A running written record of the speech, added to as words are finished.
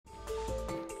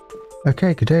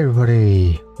Okay, good day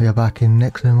everybody. We are back in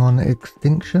Nexomon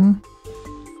Extinction.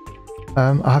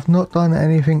 I have not done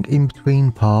anything in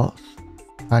between parts,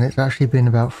 and it's actually been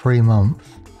about 3 months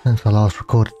since I last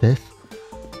recorded this.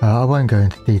 I won't go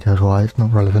into details why, it's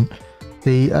not relevant.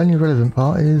 The only relevant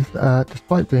part is,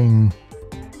 despite being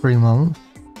 3 months,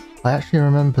 I actually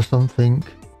remember something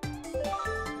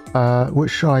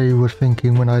which I was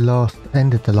thinking when I last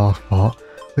ended the last part,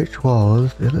 which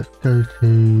was, let's go to,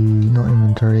 not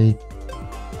inventory,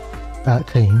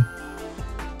 team.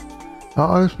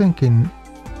 I was thinking,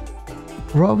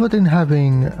 rather than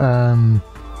having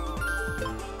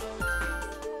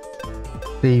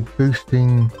the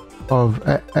boosting of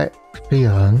XP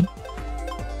earned,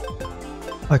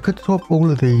 I could swap all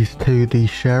of these to the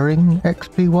sharing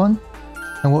XP one,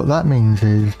 and what that means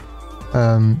is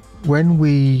when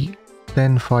we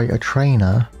then fight a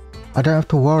trainer, I don't have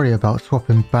to worry about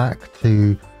swapping back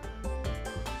to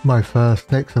my first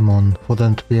Nexomon for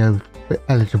them to be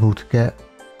eligible to get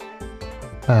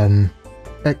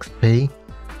XP.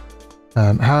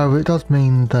 However, it does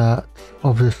mean that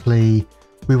obviously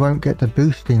we won't get the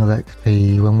boosting of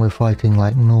XP when we're fighting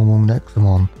like normal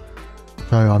Nexomon.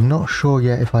 So I'm not sure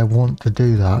yet if I want to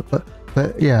do that, but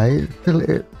yeah,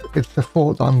 it's the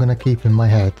thought that I'm going to keep in my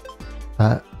head,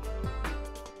 that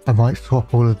I might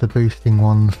swap all of the boosting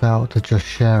ones out to just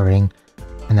sharing,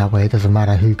 and that way it doesn't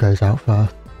matter who goes out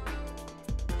first.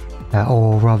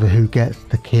 Or rather who gets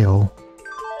the kill.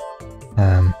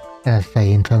 As I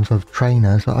say, in terms of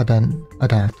trainers, I don't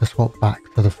have to swap back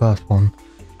to the first one.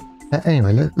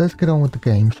 Anyway, let's get on with the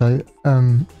game. So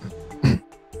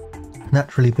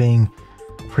naturally being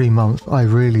 3 months, I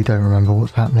really don't remember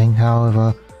what's happening.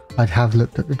 However, I'd have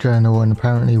looked at the journal, and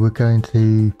apparently we're going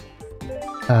to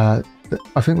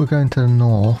I think we're going to the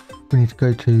north. We need to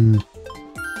go to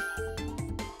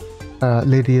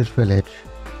Lydia's village,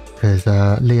 because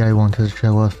Leo wanted to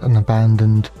show us an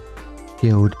abandoned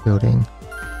guild building.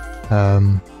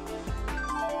 I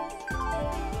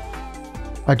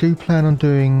do plan on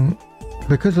doing,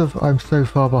 because I'm so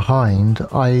far behind,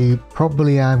 I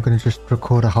probably am going to just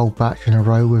record a whole batch in a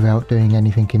row without doing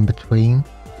anything in between.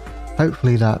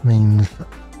 Hopefully that means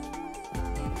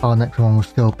our next one will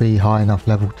still be high enough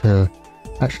level to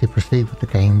actually proceed with the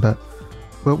game, but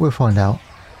we'll find out.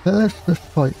 Let's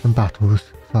fight some battles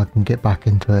so I can get back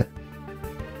into it.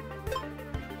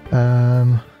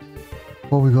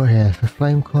 What we got here? So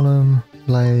flame column,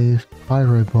 blaze,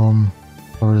 pyro bomb,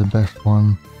 probably the best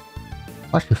one.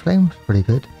 Actually, flame's pretty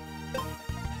good,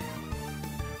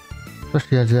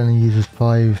 especially as it only uses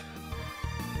 5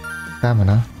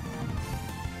 stamina.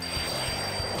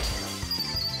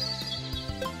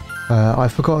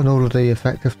 I've forgotten all of the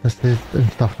effectivenesses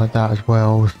and stuff like that as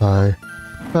well, so,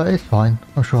 but it's fine.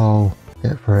 I'm sure I'll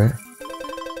get through it.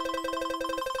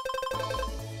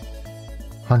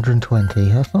 120,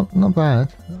 that's not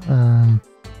bad.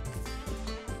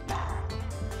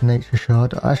 Nature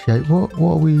shard. Actually, what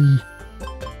are we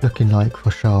looking like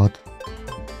for shards?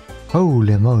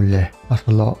 Holy moly, that's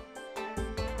a lot.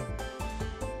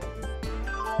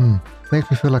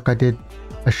 Makes me feel like I did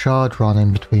a shard run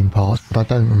in between parts, but I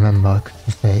don't remember,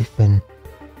 because it's been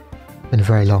a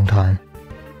very long time.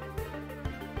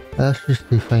 Let's just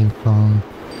do flame bomb.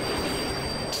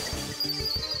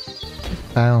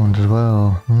 Bound as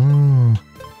well.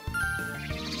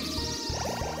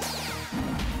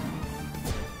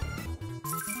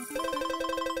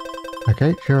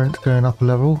 Okay, Current's going up a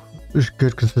level, which is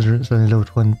good considering it's only level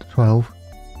 12.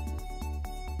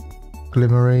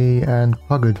 Glimmery and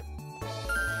Pugged,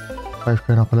 both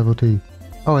going up a level 2.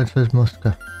 Oh, and so is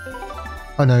Muska.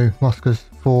 Oh no, Muska's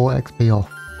 4 XP off.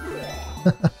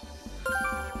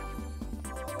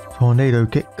 Tornado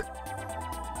kick.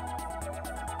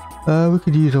 We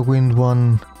could use a wind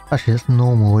one. Actually, it's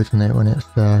normal, isn't it, when it's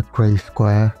grey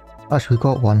square? Actually, we've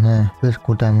got one there.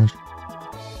 Physical damage.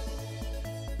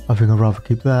 I think I'd rather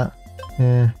keep that.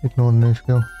 Yeah, ignore the new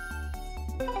skill.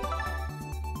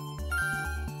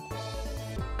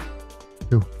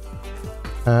 Cool.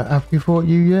 Have we fought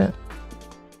you yet?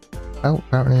 Oh,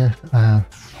 apparently I have.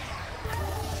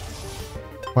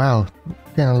 Wow,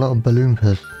 getting a lot of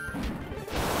balloonpers.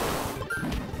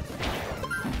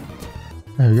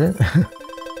 There we go.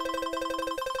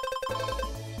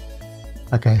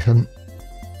 Okay, so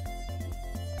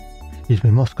excuse me,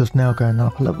 Moscow's now going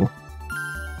up a level.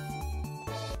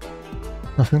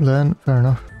 Nothing learned, fair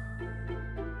enough.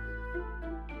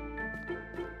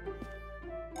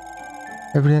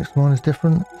 Every next one is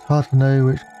different. It's hard to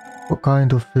know what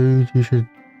kind of food you should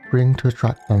bring to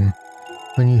attract them.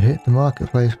 When you hit the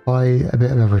marketplace, buy a bit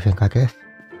of everything, I guess.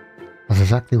 That's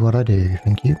exactly what I do,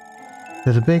 thank you.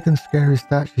 There's a big and scary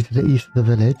statue to the east of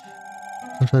the village.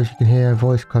 sometimes you can hear a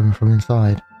voice coming from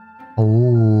inside.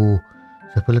 Oh,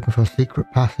 so if we're looking for a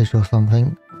secret passage or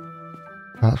something,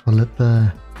 perhaps we'll look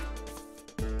there.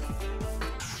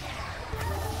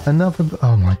 Another...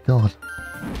 oh my god.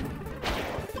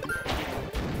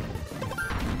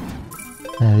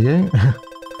 There we go.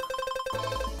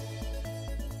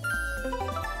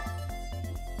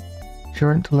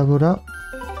 Insurance leveled up.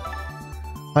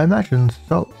 I imagine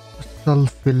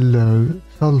Sulfilo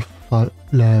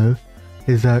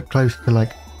is close to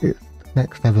like its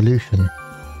next evolution.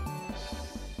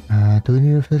 Do we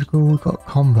need a physical? We've got a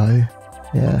combo.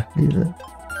 Yeah, need it.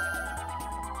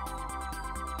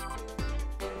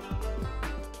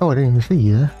 Oh, I didn't even see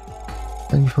you there.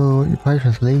 Thank you for your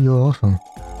patience, Lee. You're awesome.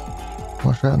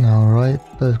 Watch that now, alright?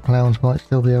 Those clowns might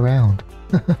still be around.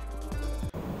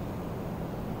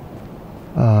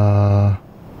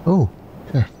 Oh,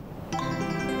 chest.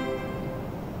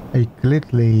 A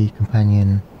Glidley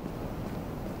companion.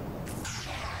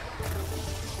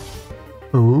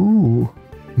 Ooh,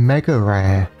 mega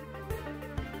rare.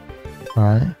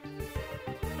 Alright.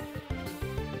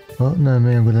 Well, no,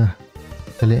 me, I'm gonna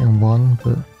fill it in one,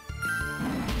 but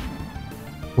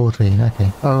 14,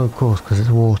 okay. Oh, of course, because it's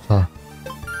water.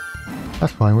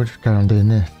 That's fine, we'll just carry on doing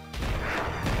this.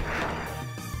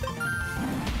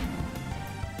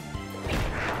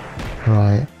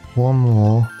 Right, one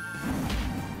more.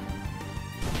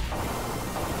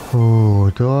 Oh,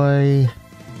 do I...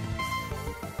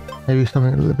 maybe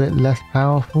something a little bit less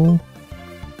powerful?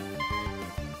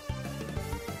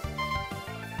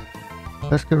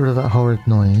 Let's get rid of that horrid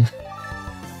noise.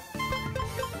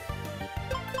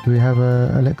 Do we have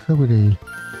a elixir? We do.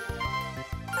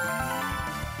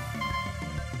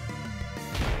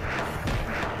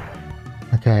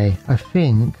 Okay, I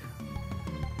think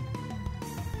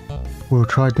we'll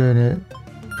try doing it,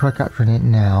 try capturing it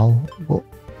now.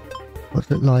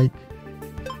 What's it like?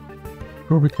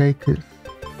 Strawberry cake it's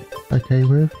okay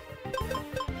with.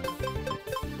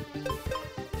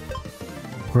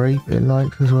 Grape it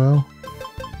likes as well.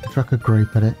 I'll chuck a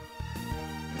grape at it.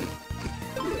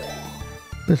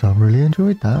 Yes, I really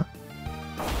enjoyed that.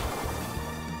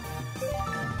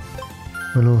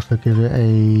 We'll also give it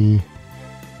a...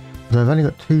 so I've only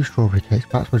got 2 strawberry cakes,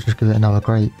 perhaps we'll just give it another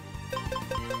grape.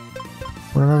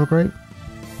 Want another grape?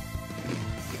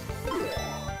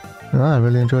 Oh, I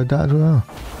really enjoyed that as well.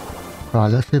 Right,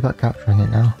 let's see about capturing it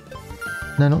now.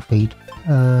 No, not feed.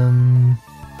 Do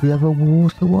we have a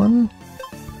water one?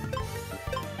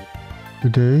 We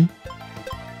do.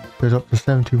 Goes up to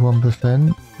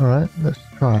 71%. Alright, let's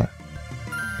try it.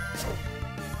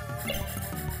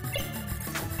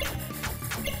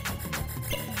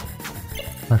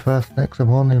 My first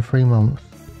Nexomon in 3 months.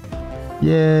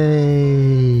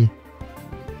 Yay!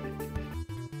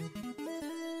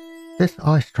 This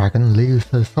ice dragon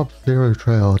leaves a sub-zero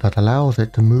trail that allows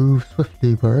it to move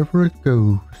swiftly wherever it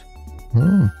goes.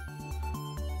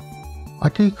 I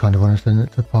do kind of want to send it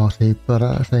to the party, but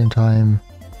at the same time,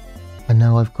 I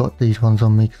know I've got these ones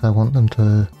on me because I want them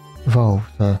to evolve,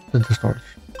 so send to storage.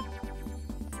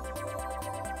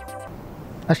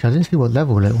 Actually, I didn't see what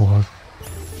level it was.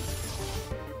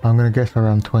 I'm going to guess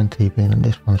around 20, being that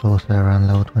this one's also around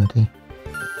level 20.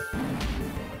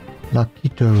 Lucky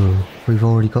dog. We've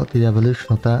already got the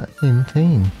evolution of that in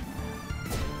team.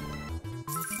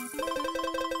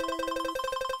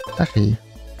 Actually,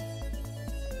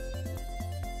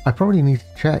 I probably need to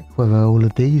check whether all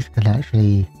of these can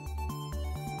actually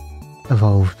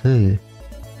evolve too.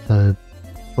 So,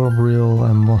 Boreal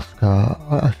and Mosca,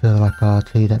 I feel like are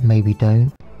 2 that maybe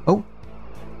don't. Oh!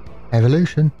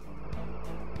 Evolution!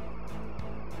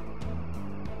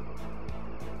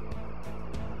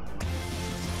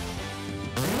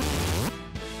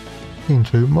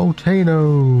 Into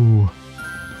Molteno!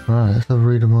 Right, let's have a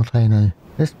read of Molteno.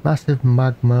 This massive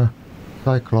magma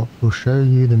cyclops will show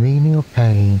you the meaning of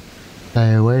pain.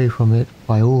 Stay away from it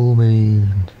by all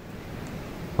means.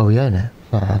 Well, we own it,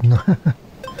 so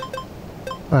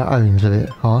own's a bit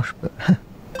harsh, but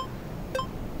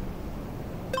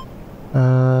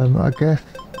I guess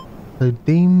so.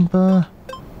 Deemba.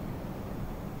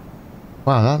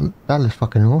 Wow, that looks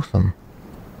fucking awesome.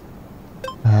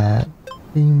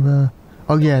 Deemba.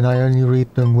 Oh yeah, and I only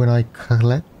read them when I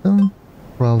collect them,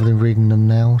 rather than reading them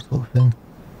now, sort of thing.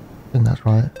 I think that's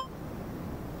right.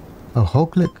 Oh,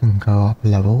 Hoglet can go up a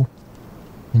level.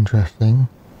 Interesting.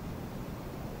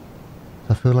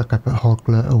 I feel like I put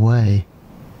Hoglet away.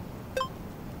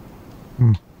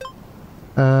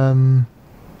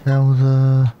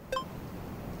 Chowser.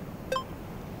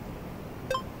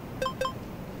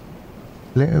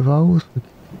 Blit evolves?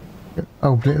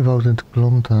 Oh, Blit evolves into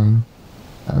Glonton.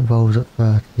 That evolves at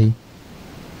 30.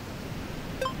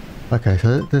 Okay,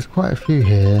 so there's quite a few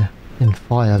here in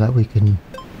fire that we can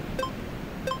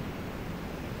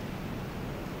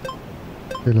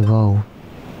still evolve.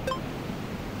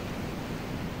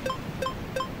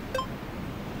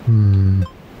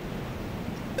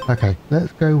 Okay,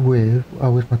 let's go with...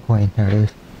 Oh, where's my coin? There it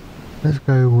is. Let's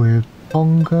go with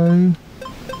Pongo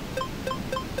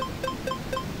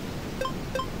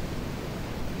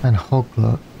and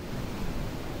Hoglet.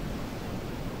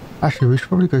 Actually, we should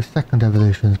probably go second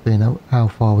evolutions, being how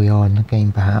far we are in the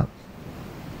game, perhaps.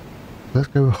 Let's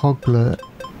go with Hoglet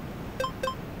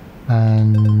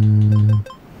and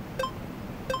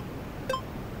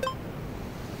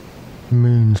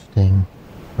Moonsting.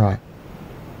 Right.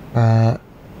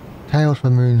 Tails for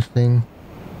Moonsting.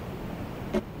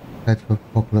 Heads for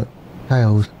Hoglet.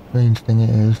 Tails, Moonsting it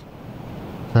is.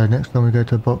 So next time we go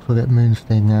to the box, we'll get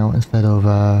Moonsting out instead of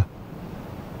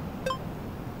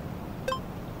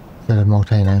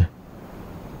Molteno.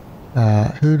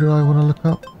 Who do I want to look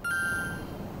up?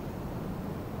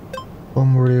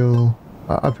 Bombreal.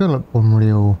 I feel like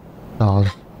Bombreal does.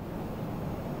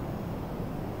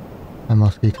 And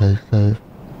mosquitoes. So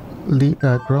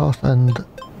grass and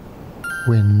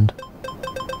wind.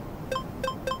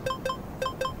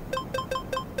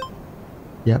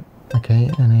 Yep. Okay,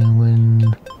 and then wind.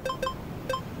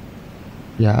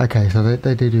 Yeah. Okay. So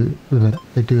they do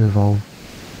evolve.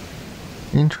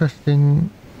 Interesting.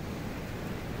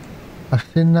 I've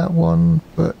seen that one,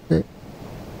 but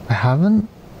I haven't.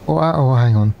 Oh,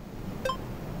 hang on.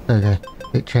 Okay,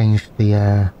 it changed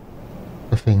the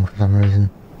thing for some reason.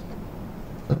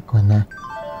 Go in there.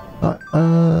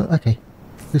 Okay.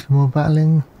 Do some more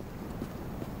battling.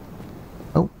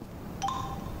 Oh,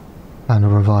 found a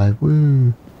revive.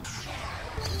 Woo.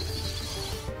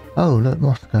 Oh, look,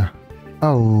 Mosca.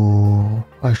 Oh,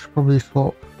 I should probably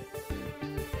swap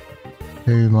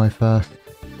who my first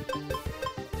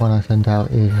one I sent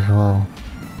out is as well.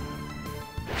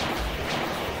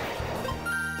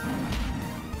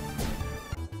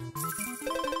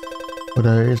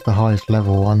 Although it is the highest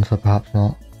level one, so perhaps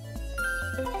not.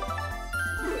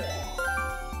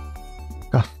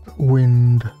 Gust,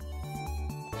 wind.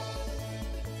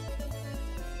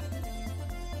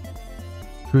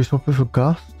 Should we swap it for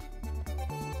gust?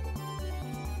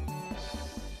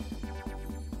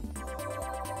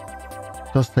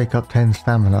 Does take up 10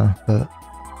 stamina, but...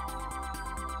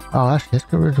 Oh, actually, let's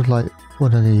get rid of, like,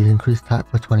 one of these. Increased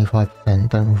attack by 25%.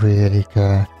 Don't really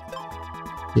care.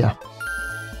 Yeah.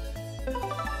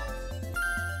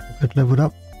 Good, leveled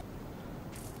up.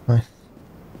 Nice.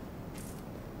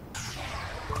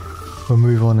 We'll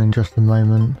move on in just a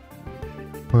moment.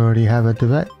 We already have a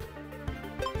direct.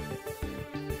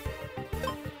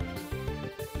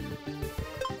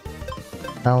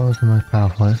 That one's the most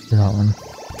powerful. Let's do that one.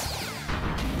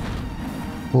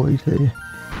 42.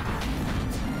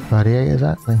 38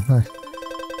 exactly. Nice.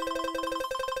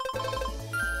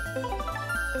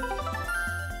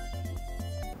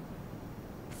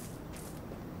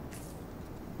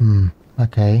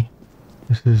 Okay.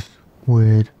 This is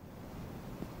weird.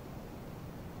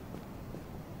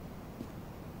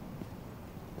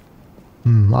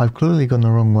 I've clearly gone the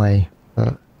wrong way,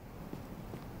 but...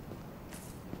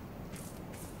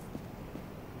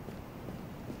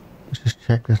 Let's just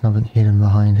check there's nothing hidden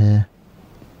behind here.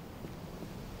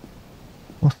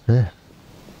 What's this?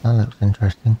 That looks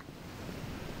interesting.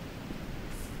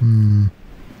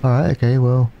 Alright, okay,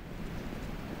 well...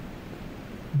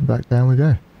 Back down we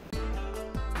go.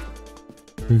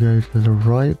 We go to the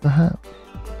right, perhaps?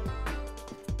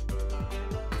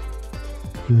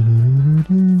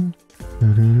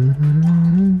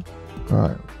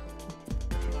 Right.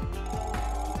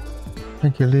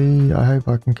 Thank you, Lee. I hope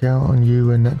I can count on you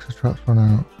when Nexus trucks run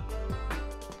out.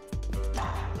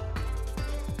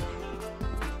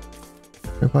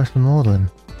 Go buy some more then.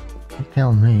 You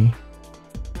count on me.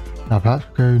 Now perhaps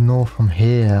go north from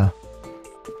here.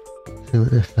 See what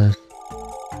this says.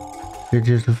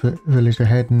 Village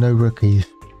ahead, no rookies.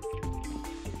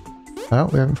 Well,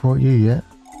 we haven't fought you yet.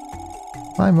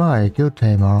 My, guild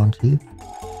tamer, aren't you?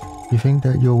 You think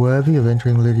that you're worthy of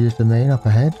entering Lydia's domain up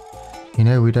ahead? You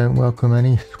know we don't welcome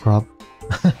any scrub.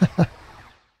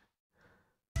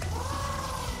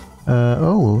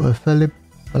 Oh, a Felipe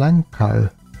Blanco.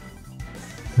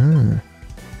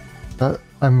 That,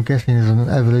 I'm guessing, is an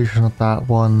evolution of that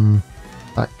one,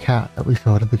 that cat that we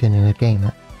saw at the beginning of the game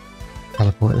that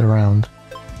teleported around.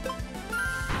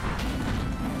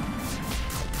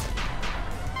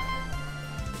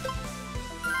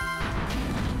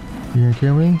 You gonna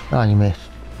kill me? Oh, you missed.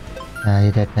 Ah,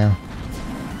 you're dead now.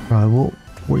 Right,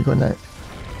 what you got next?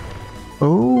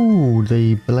 Oh,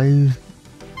 the blaze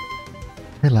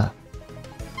pillar.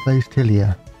 Blaze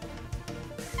Tilia.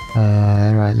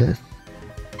 Right, let's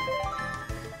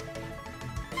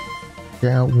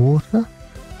get out water.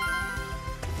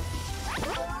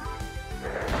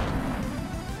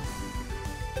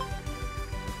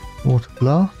 Water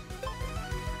blast.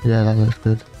 Yeah, that looks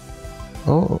good.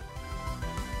 Oh,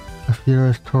 a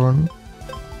furious torrent.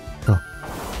 Sure.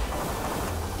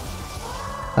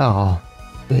 Oh,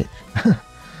 bitch.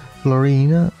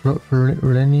 Florinia.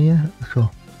 Sure.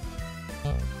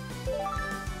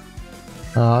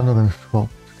 I'm not going to swap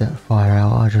to get fire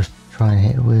out. I'll just try and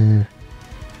hit it with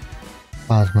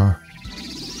plasma.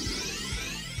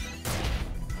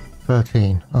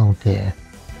 13. Oh dear.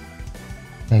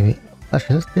 Maybe.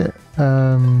 Actually, let's get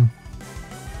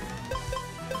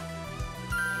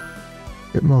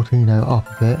Moltino up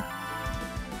a bit.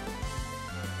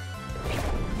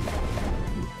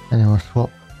 And then we'll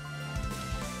swap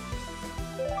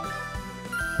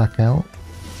back out.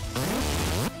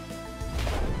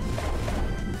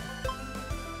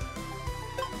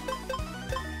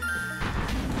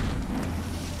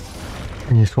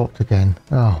 And you swapped again.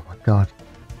 Oh my god.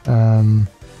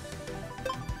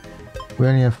 We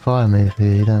only have fire moves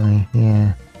here, don't we?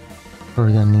 Yeah.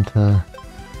 Probably gonna need to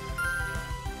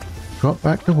drop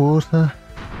back the water.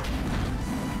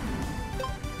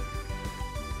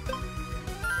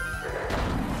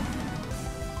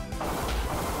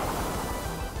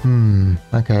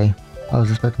 Okay. I was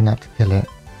expecting that to kill it.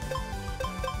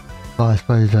 But I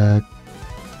suppose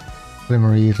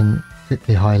Glimmery isn't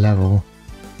particularly high level.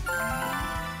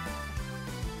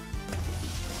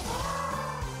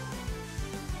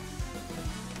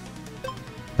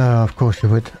 Of course you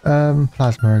would.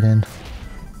 Plasma again.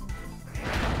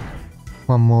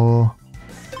 One more.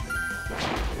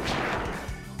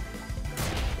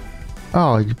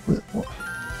 Oh,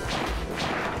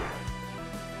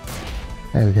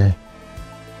 there we go.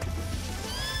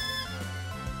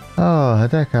 Oh,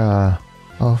 Hideka.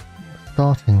 Of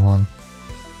starting one.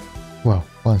 Well,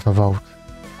 once I vault.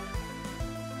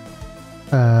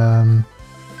 I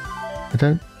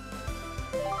don't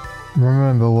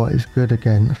remember what is good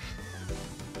against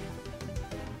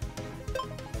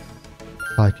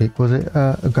psychic. Was it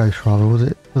a ghost rather? Was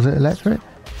it electric?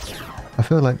 I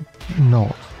feel like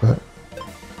not, but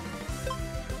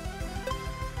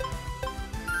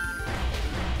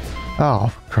oh,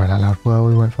 for crying out loud. Well,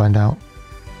 we won't find out.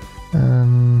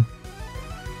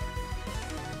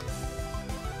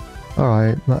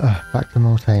 Alright, back to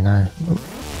Molteno.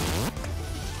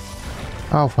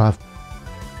 Alpha.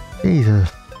 Jesus.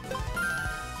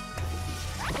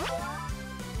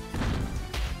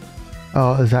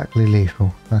 Oh, exactly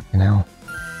lethal. Fucking hell.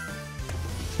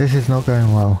 This is not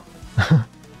going well.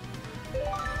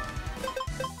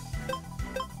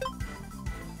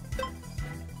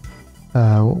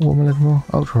 What am I looking for?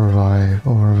 Ultra Revive,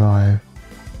 or Revive.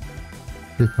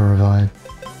 Super Revive.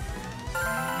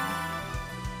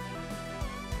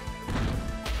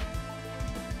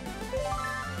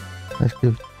 Let's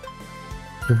give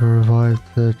Super Revive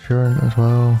to Churn as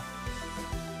well.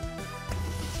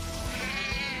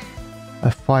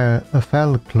 A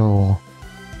Fell Claw.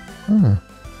 Oh,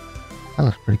 that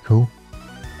looks pretty cool.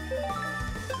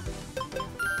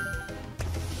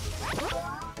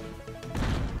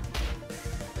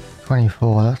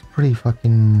 $24, that's pretty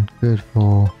fucking good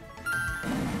for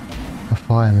a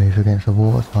fire move against a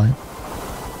water type.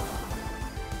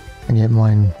 And yet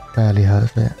mine barely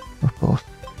hurts it, of course.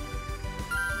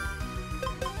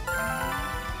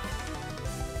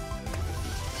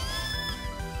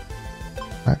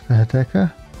 Back to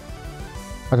Hideka.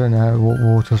 I don't know what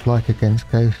water's like against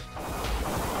Ghost.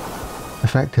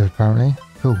 Effective apparently.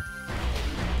 Cool.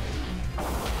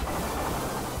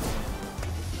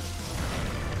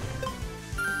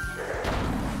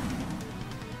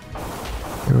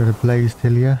 Get rid of Blaze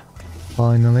Tilia.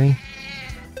 Finally.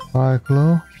 Fire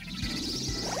Claw.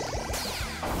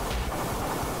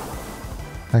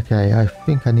 Okay, I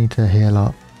think I need to heal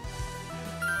up.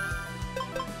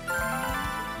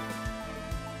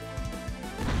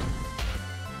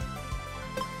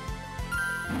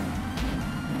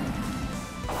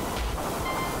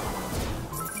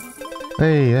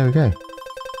 Hey, there we go.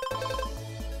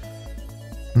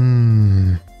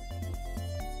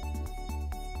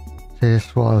 See, this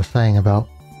is what I was saying about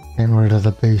getting rid of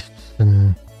the boosts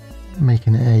and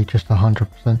making it just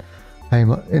 100%. Hey,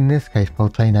 in this case,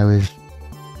 Molteno is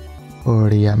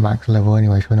already at max level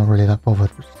anyway, so we're not really that bothered,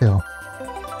 but still.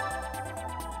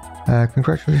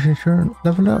 Congratulations, Sharon.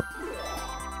 Level up.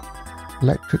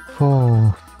 Electric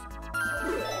Force.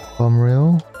 Bomb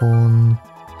Reel. Born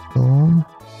Storm.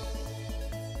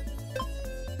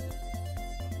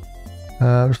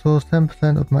 Restores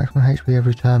 10% of maximum HP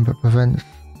every turn, but prevents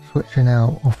switching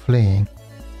out or fleeing.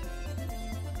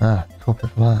 Ah, swap it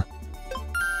for that.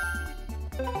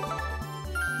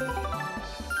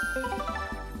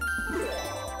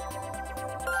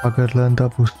 I could learn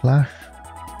double slash.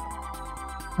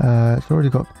 It's already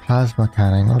got plasma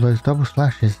cannon, although double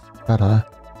slash is better.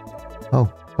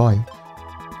 Oh, bite.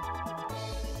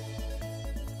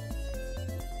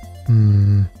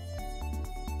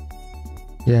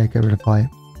 Yeah, get rid of bite.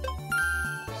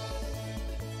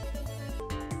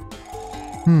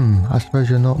 I suppose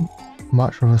you're not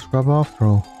much of a scrub after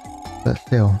all. But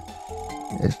still,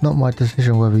 it's not my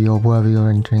decision whether you're worthy of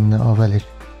entering our village.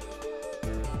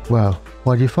 Well,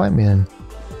 why do you fight me then?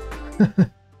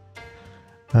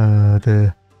 Oh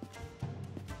dear.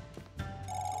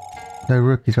 No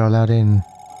rookies are allowed in.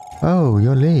 Oh,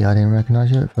 you're Lee. I didn't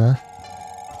recognise you at first.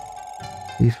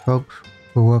 These folks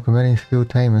will welcome any skilled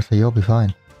tamer, so you'll be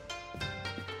fine.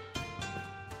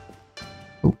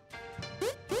 Ooh.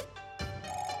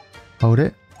 Hold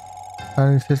it.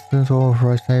 Only citizens or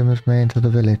authorised tamers may enter the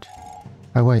village.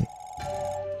 Oh wait.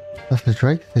 That's the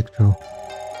Drake sigil.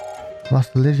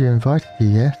 Master Lydia invited you,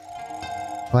 yes?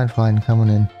 Fine, come on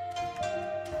in.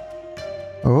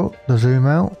 Oh, the zoom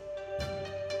out.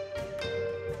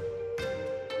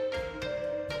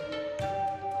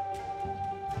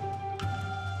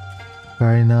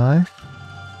 Very nice.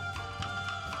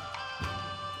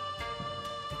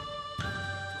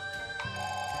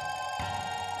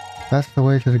 That's the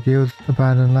way to the guild's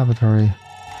abandoned laboratory.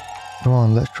 Come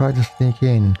on, let's try to sneak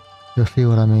in. You'll see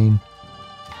what I mean.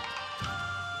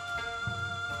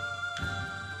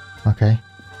 Okay.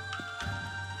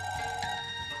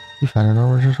 You found an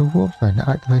original warp zone.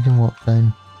 Activating warp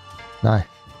zone. Nice.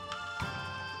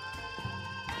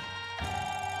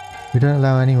 We don't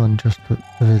allow anyone just to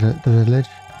visit the village.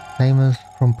 Tamers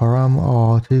from Param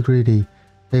are too greedy.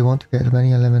 They want to get as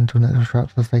many elemental nectar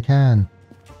traps as they can.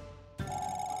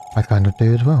 I kind of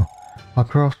do as well. Our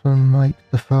craftsmen make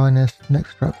the finest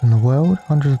nectar traps in the world.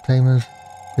 Hundreds of tamers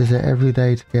visit every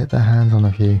day to get their hands on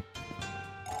a few.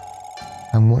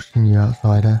 I'm watching you,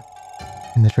 outsider.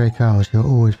 In the Drake Isles, you're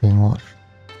always being watched.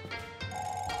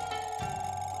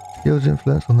 Guild's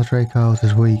influence on the Drake Isles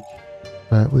is weak,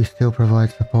 but we still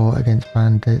provide support against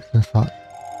bandits and such.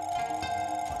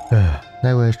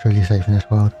 Nowhere is truly safe in this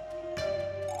world.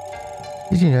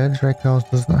 Did you know the Drake Isles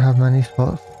does not have many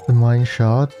spots to mine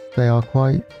shards? They are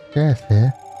quite scarce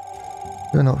here.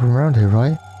 You're not from around here,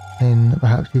 right? Then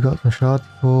perhaps you got some shards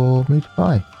for me to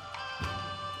buy.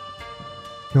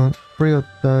 You want 3 of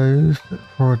those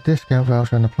for a discount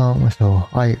voucher and a plant whistle.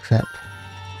 I accept.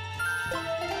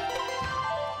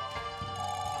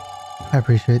 I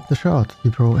appreciate the shards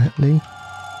you brought, Lee.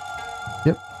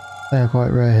 Yep, they are quite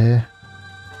rare here.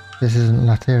 This isn't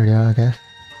Lateria, I guess.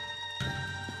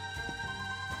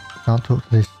 Can't talk to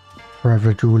this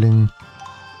forever dueling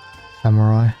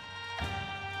samurai.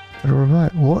 But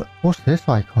alright, what's this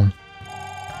icon?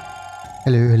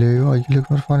 Hello, are you looking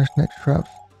for the finest next traps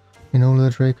in all of the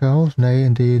Drake Isles? Nay,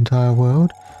 in the entire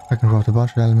world? I can craft a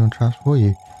bunch of elemental traps for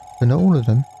you, but not all of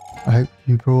them. I hope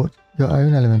you brought your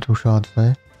own elemental shards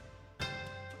though.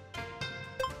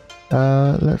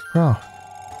 Let's craft.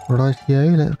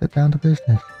 Rightio, let's get down to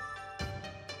business.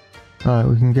 Alright,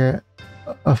 we can get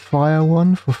a fire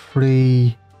one for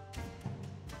 3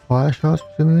 fire shards,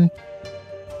 presumably.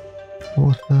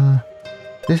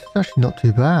 This is actually not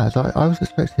too bad. I was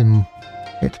expecting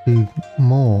it to be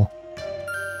more.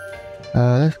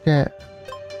 Let's get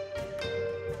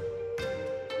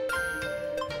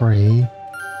 3.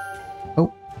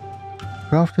 Oh,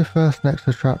 craft your first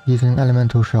Nexus trap using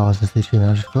elemental shards is the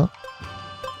achievement I just got.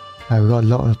 We got a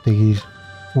lot of these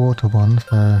water ones.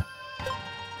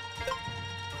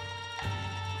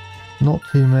 Not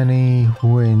too many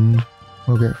wind.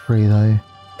 We'll get 3 though.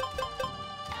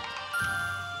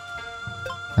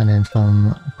 And then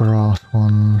some grass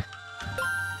ones.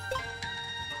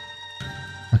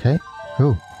 Okay,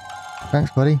 cool.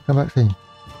 Thanks buddy, come back soon.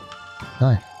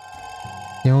 Nice.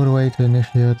 Came all the way to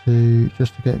Initia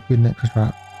just to get good Nexus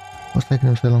trap. What's taking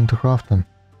them so long to craft them?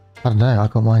 I don't know, I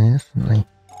got mine instantly.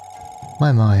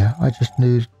 My Maya, I just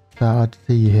knew that I'd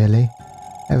see you here, Lee.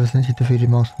 Ever since you defeated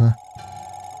Mosma,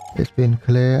 it's been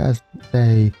clear as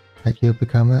day that you've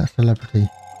become a celebrity.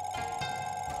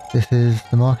 This is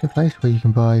the marketplace where you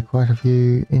can buy quite a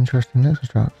few interesting Nexus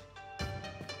traps.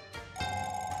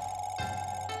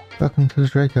 Welcome to the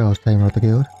Drake Isles, Tamer of the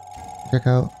Guild. Check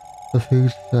out the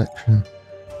food section.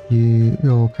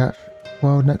 You'll catch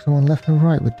wild Nexomon left and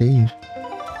right with these.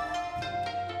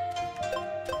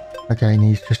 Okay, and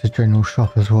he's just a general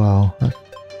shop as well. That's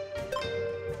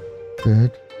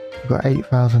good. We've got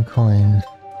 8,000 coins.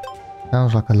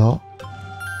 Sounds like a lot.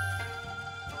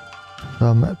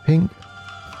 Some pink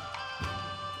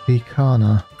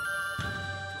picana.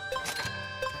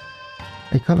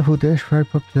 A colourful dish very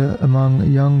popular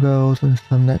among young girls and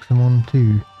some Nexomon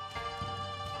too.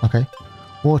 Okay.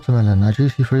 Watermelon, a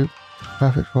juicy fruit,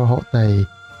 perfect for a hot day.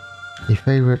 A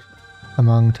favourite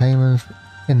among tamers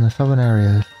in the southern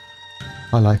areas.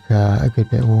 I like a good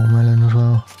bit of watermelon as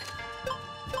well.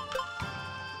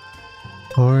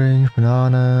 Orange,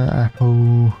 banana,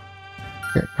 apple.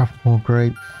 Get a couple more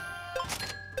grapes.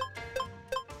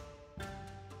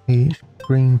 Peach,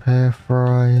 green pear,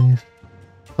 fries.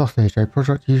 Sausage, a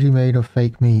product usually made of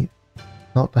fake meat.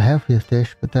 Not the healthiest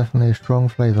dish, but definitely a strong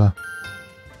flavour.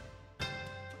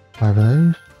 5 of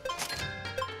those.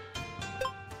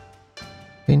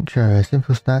 Pincho, a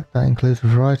simple snack that includes a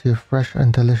variety of fresh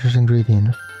and delicious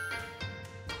ingredients.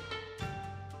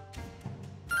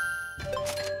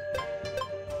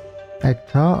 Egg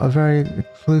tart, a very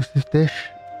exclusive dish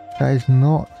that is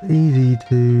not easy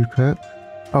to cook.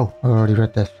 Oh, I already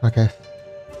read this, I guess.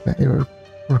 It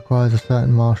requires a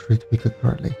certain mastery to be cooked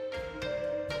correctly.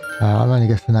 I'm only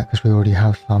guessing that because we already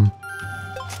have some.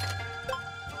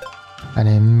 And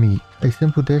then meat, a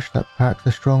simple dish that packs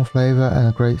a strong flavour and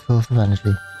a great source of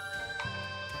energy.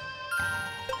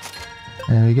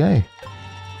 There we go.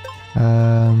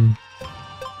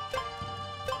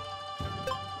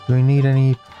 Do we need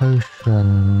any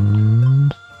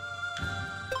potions?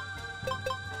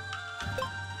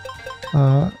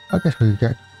 I guess we could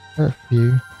get a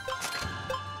few.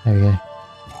 There we go.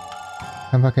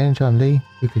 Come back anytime, Lee.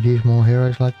 We could use more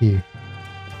heroes like you.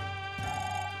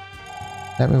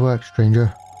 Let me work,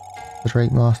 stranger. The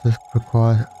Drake Masters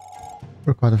require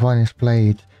the finest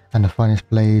blades, and the finest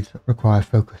blades require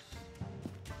focus.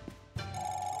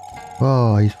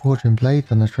 Whoa, he's forging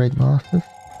blades on the Drake Masters?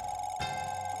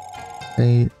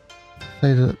 They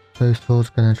say that those swords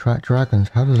can attract dragons.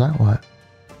 How does that work?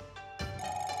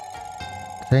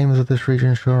 The tamers of this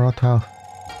region sure are tough.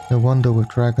 No wonder with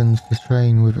dragons to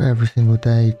train with every single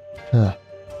day. Ugh.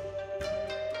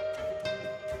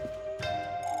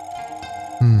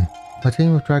 My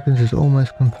team of dragons is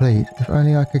almost complete. If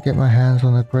only I could get my hands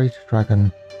on a great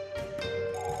dragon.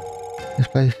 This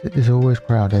place is always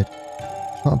crowded.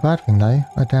 It's not a bad thing though.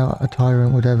 I doubt a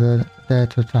tyrant would ever dare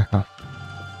to attack us.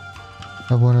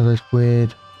 Not one of those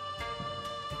weird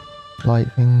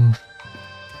light things.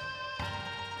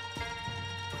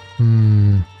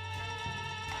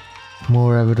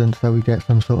 More evidence that we get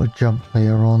some sort of jump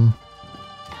later on.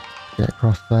 Get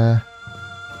across there.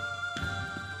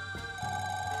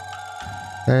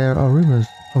 There are rumours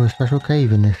of a special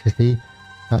cave in this city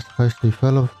that's supposed to be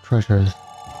full of treasures.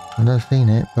 I've never seen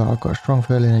it, but I've got a strong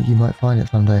feeling that you might find it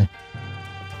someday.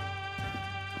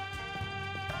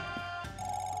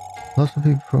 Lots of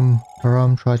people from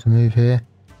Haram try to move here,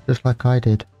 just like I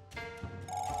did.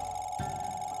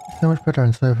 It's so much better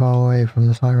and so far away from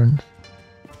the sirens.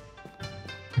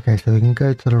 Okay, so we can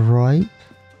go to the right.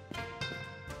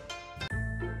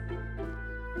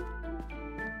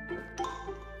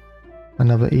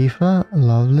 Another ether,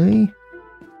 lovely.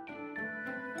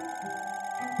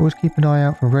 Always keep an eye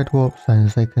out for red warp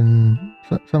stones.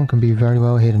 Some can be very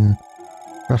well hidden.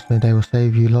 Trust me, they will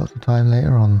save you lots of time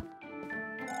later on.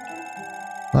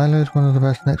 Milo is one of the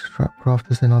best Nexomon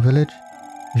crafters in our village.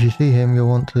 If you see him, you'll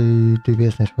want to do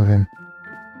business with him.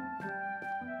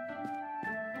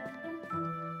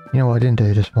 You know what I didn't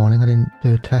do this morning? I didn't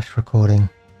do a test recording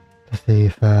to see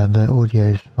if the audio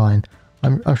is fine.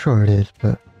 I'm sure it is,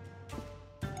 but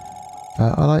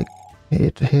I like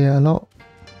it here a lot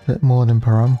bit more than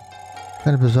Param. It's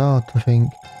kind of bizarre to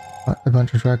think a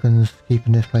bunch of dragons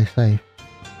keeping this place safe.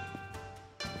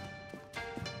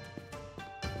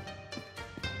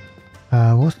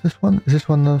 What's this one? Is this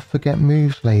one the Forget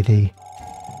Moves lady?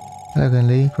 Hello again,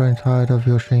 Lee. Growing tired of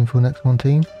your shameful Nexomon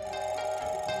team?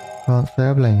 Can't say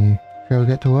I blame you. Shall we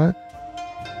get to work?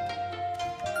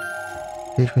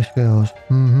 Teach me skills.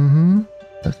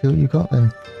 Let's see what you got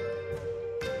then.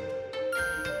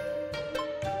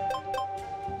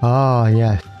 Ah,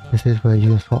 yes. This is where you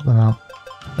can swap them out.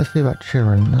 Let's see about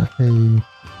Chiron. Let's see.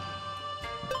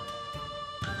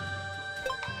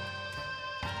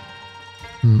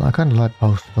 I kind of like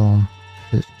Pulse Storm.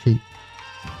 It's cheap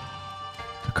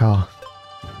to cast.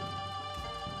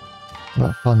 What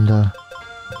about Thunder?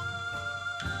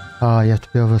 Ah, you have to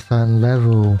be of a certain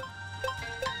level.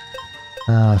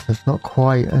 So it's not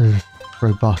quite as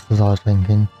robust as I was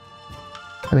thinking.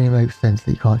 I mean, it makes sense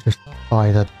that you can't just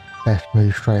buy the best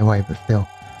move straight away, but still.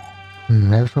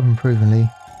 Never stop improving, Lee.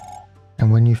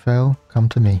 And when you fail, come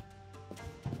to me.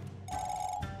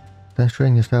 Don't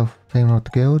strain yourself tamer of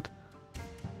the guild.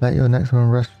 Let your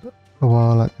Nexomon rest a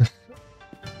while at this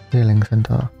healing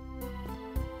center.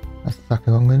 That's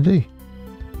exactly what I'm going to do.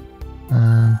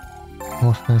 I'm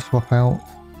also going to swap out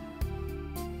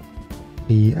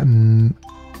the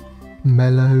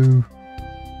mellow.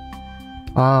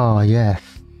 Ah, yes.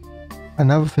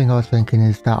 Another thing I was thinking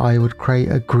is that I would create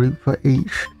a group for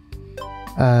each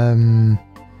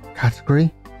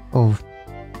category of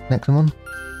Nexomon,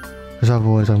 because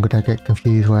otherwise I'm going to get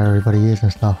confused where everybody is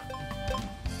and stuff.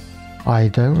 I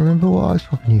don't remember what I was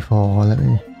swapping you for. Let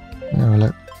me have a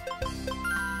look.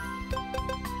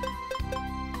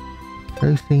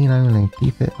 Show scene only.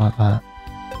 Keep it like that.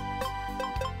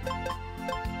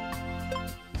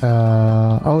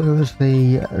 Oh, it was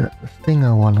the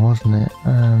Stinger one, wasn't it?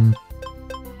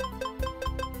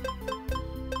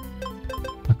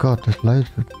 Oh god, there's loads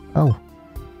of... Oh,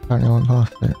 apparently I went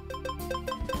past it.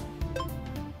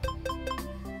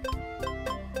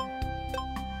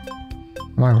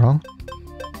 Am I wrong?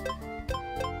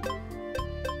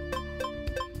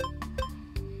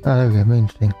 Oh, there we go, main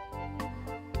thing.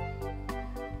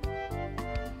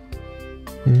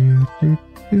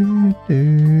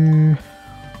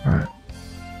 Right.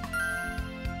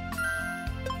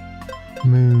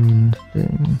 Moon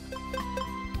sting.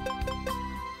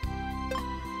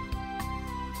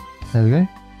 There we go.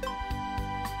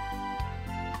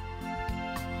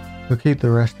 We'll keep the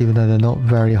rest even though they're not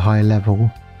very high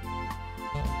level.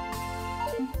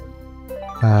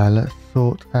 Let's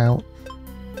sort out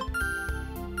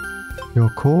your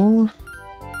cores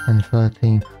and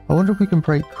 13. I wonder if we can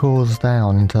break cores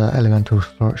down into elemental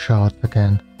shards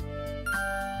again.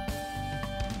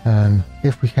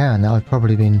 If we can, I've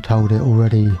probably been told it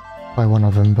already by one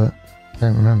of them, but I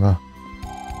don't remember.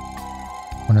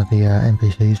 One of the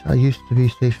NPCs. I used to be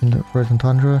stationed at Frozen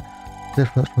Tundra. The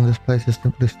difference from this place is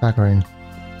simply staggering.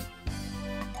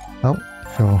 Oh,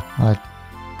 sure. I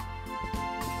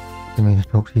didn't mean to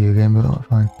talk to you again, but that's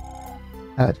fine.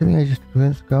 It took me ages to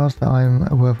convince the guards that I'm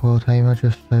a worthwhile tamer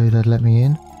just so they'd let me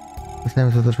in. The same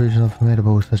as this region of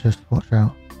formidable, so just watch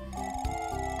out.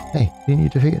 Hey, didn't you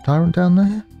defeat a tyrant down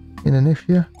there? In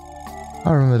Initia?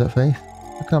 I remember that face.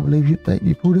 I can't believe you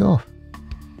pulled it off.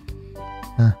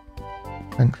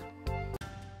 Thanks.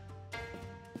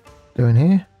 Go in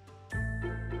here.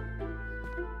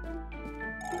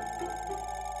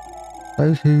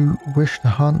 Those who wish to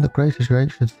hunt the greatest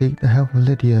drakes should seek the help of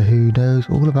Lydia, who knows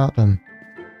all about them.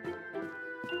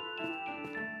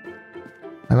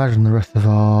 I imagine the rest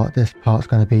of this part's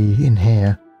going to be in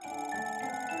here.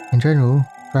 In general,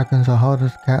 dragons are harder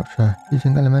to capture.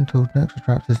 Using elemental nexus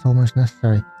traps is almost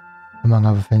necessary, among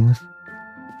other things.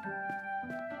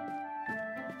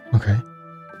 Okay.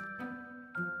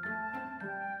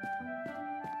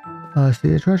 I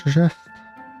see a treasure chest.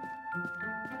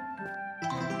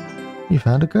 You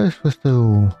found a ghost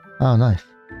crystal. Oh, nice.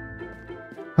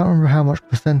 Can't remember how much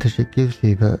percentage it gives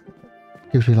you, but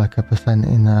it gives you like a percent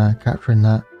in capturing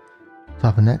that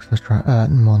type of nexus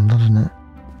mon, doesn't it?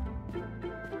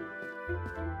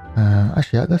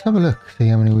 Actually, let's have a look, see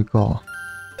how many we've got.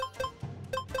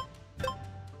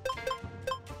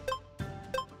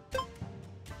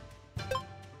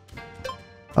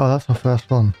 Oh, that's our first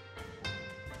one.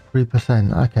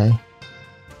 3%, okay.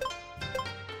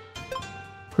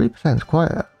 3% is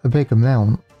quite a big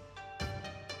amount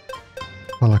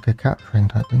for like a capturing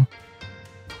type thing.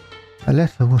 A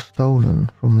letter was stolen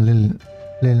from Liam,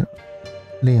 the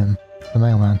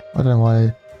mailman. I don't know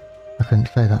why I couldn't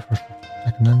say that for a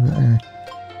second then, but anyway.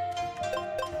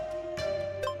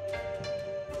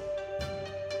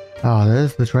 Ah,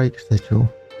 there's the Drake sigil.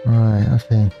 Right, I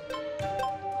see.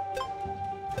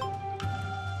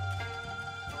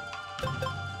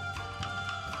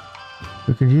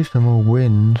 We could use some more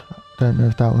wind. Don't know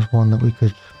if that was one that we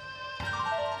could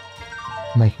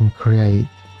make him create.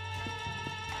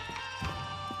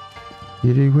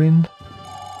 You do wind?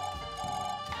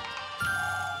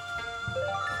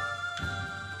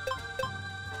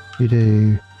 You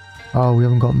do. Oh, we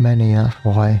haven't got many, that's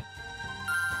why.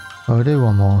 Oh, we'll do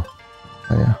one more.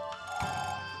 Oh yeah.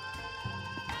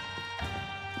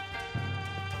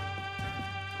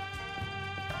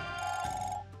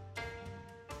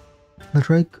 The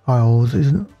Drake Isles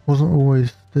wasn't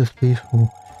always this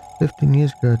peaceful. 15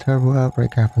 years ago, a terrible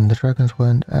outbreak happened. The dragons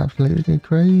went absolutely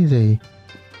crazy.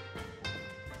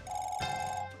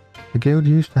 The guild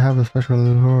used to have a special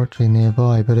laboratory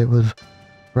nearby, but it was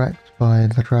wrecked by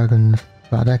the dragons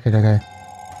about a decade ago.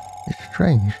 It's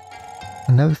strange.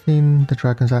 I've never seen the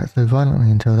dragons act so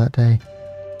violently until that day.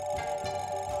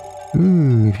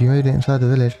 Ooh, if you made it inside the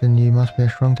village, then you must be a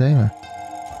strong tamer.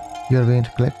 You gotta be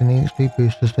into collecting the XP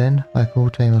boosters then, like all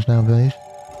tamers nowadays.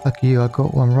 Lucky you, I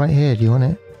got one right here. Do you want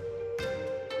it?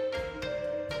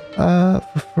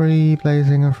 For 3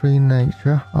 blazing and 3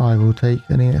 nature, I will take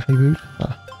an EXP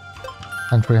booster.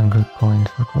 And 300 coins,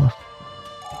 of course.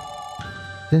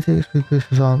 Since EXP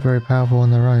boosters aren't very powerful on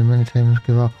their own, many teams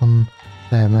give up on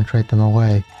them and trade them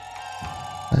away.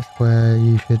 That's where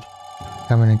you should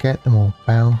come in and get them all,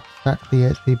 pal. Stack the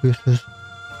EXP boosters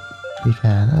if you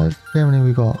can. Let's see how many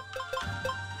we got.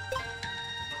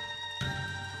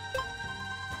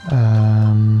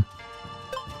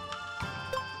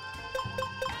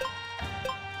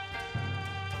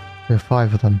 We have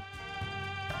 5 of them.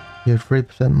 You have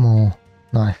 3% more.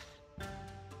 Nice.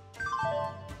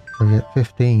 So we get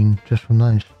 15 just from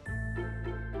those.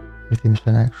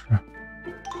 15% extra.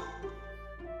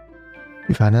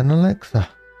 You found an elixir.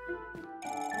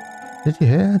 Did you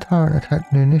hear? A tyrant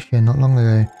attacked New Initiate not long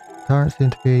ago. Tyrants seem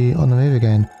to be on the move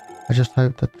again. I just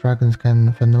hope that dragons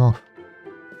can fend them off.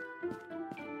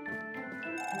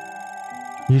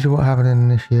 Usually what happened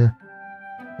in Initiate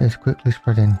is quickly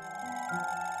spreading.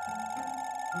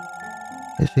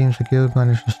 It seems the guild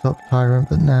managed to stop the tyrant,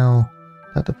 but now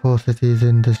that the poor city is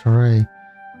in disarray,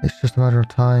 it's just a matter of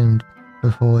time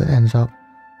before it ends up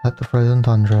like the frozen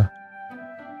tundra.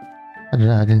 I don't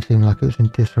know, it didn't seem like it was in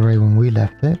disarray when we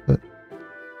left it, but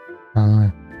I don't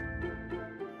know.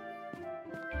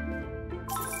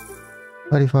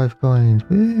 35 coins,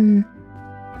 woo!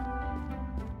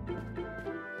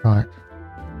 Right.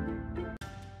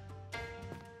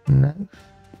 Next.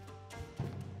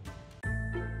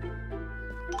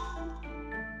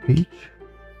 Peach.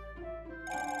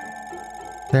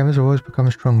 Tamers are always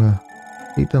becoming stronger.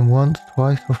 Beat them once,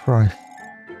 twice, or thrice.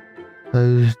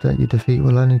 Those that you defeat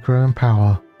will only grow in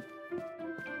power.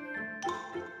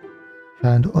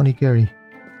 Found Onigiri.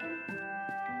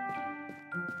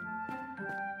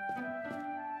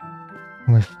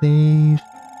 I'm gonna sneeze.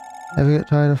 Ever get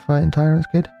tired of fighting tyrants,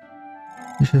 kid?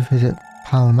 You should visit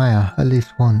Palmea at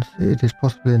least once. It is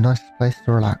possibly the nicest place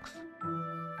to relax.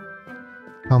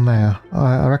 Palmea.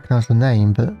 I recognise the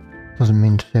name, but doesn't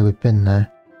mean to say we've been there.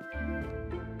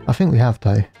 I think we have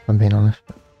though, if I'm being honest.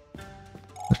 But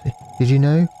let's see. Did you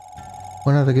know?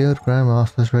 One of the guild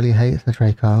grandmasters really hates the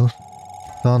Drake Isles.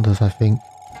 Flanders, I think.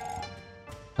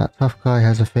 That tough guy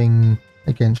has a thing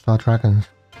against our dragons.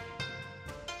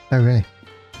 Oh really?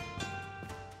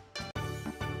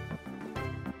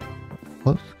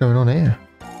 What's going on here?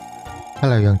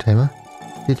 Hello young tamer.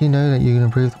 Did you know that you can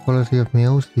improve the quality of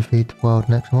meals you feed to wild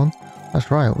Nexomon?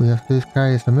 That's right, all you have to do is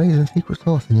carry this amazing secret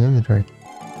sauce in your inventory.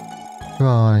 Come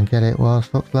on and get it while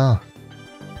stocks last.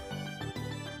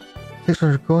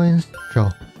 600 coins?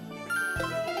 Sure.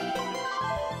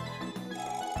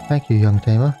 Thank you, young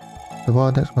tamer. The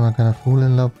wild Nexomon are going to fall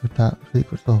in love with that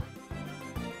secret sauce.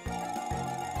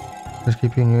 Just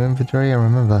keep it in your inventory and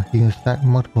remember, you can stack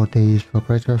multiple of these for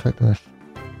greater effectiveness.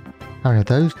 How many of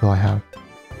those do I have?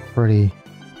 3.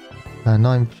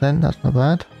 9%, that's not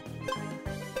bad.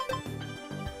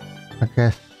 I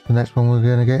guess the next one we're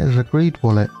going to get is a greed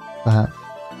wallet, perhaps.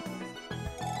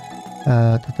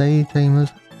 Today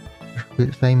tamers repeat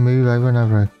the same move over and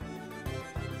over.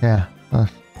 Yeah,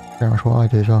 that's very much what I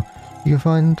do as well. You can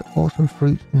find awesome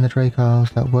fruits in the Drake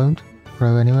Isles that won't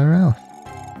grow anywhere else.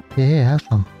 Here, have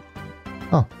some.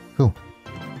 Oh, cool.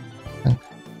 Thanks.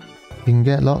 You can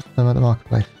get lots of them at the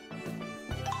marketplace.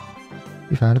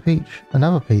 You found a peach.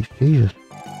 Another peach, Jesus.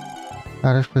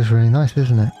 Wow, this place is really nice,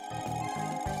 isn't it?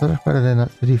 So much better than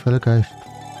that city full of ghosts.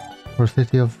 Or a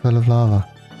city full of lava.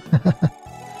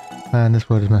 Man, this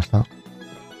world is messed up.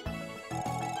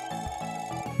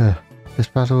 Ugh. This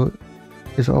battle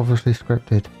is obviously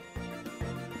scripted.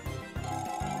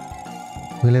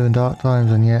 We live in dark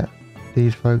times and yet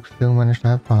these folks still manage to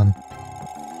have fun.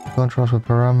 The contrast with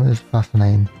Param is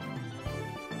fascinating.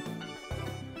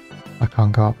 I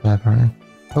can't go up there apparently.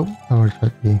 Oh, I already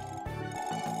spoke to you.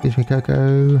 Excuse me,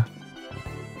 Coco.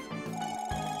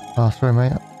 Oh, sorry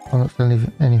mate, I'm not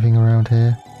selling anything around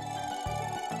here.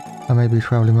 I may be a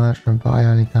travelling merchant, but I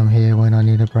only come here when I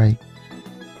need a break.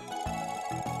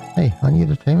 Hey, aren't you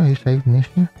the tamer who saved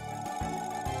Nishia?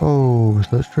 Oh,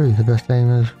 so it's true, the best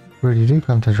tamers really do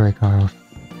come to Drake Isles.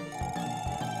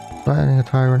 Fighting a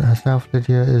tyrant herself,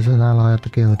 Lydia is an ally of the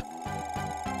guild.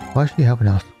 Why is she helping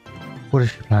us? What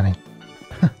is she planning?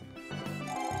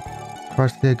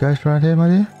 Surprised to see a ghost around here, my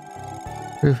dear?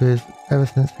 Truth is, ever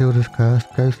since Hilda's curse,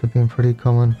 ghosts have been pretty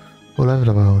common all over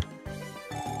the world.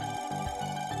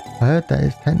 I heard that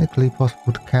it's technically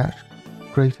possible to catch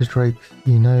greater drakes,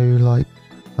 you know, like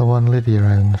the one Lydia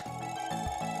owns.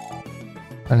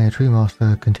 Only a tree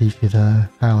master can teach you the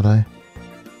how though.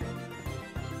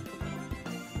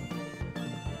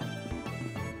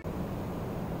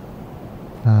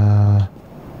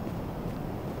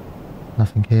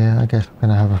 here. I guess we're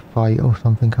gonna have a fight or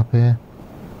something up here.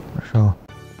 Not sure.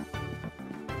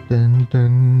 Dun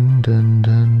dun dun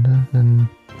dun dun dun.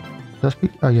 Did I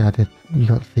speak? Oh yeah, I did. You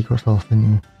got the secret sauce,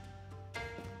 didn't you?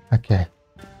 Okay.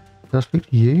 Did I speak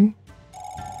to you?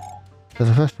 There's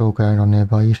a festival going on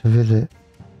nearby. You should visit.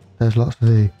 There's lots to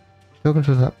do. Talking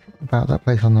to that about that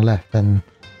place on the left, then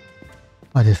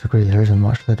I disagree. There isn't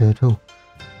much to do at all.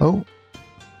 Oh.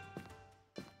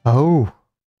 Oh.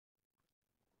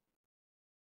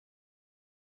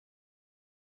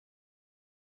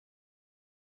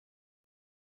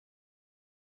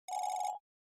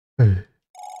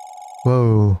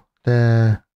 Whoa.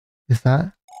 There. Is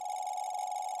that?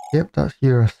 Yep, that's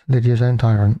Eurus, Lydia's own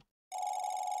tyrant.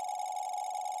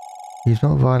 He's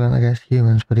not violent against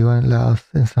humans, but he won't let us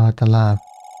inside the lab.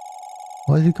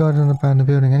 Why is he guarding the abandoned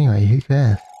building anyway? Who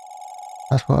cares?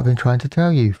 That's what I've been trying to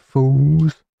tell you,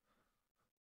 fools.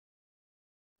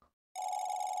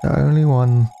 The only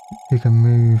one who can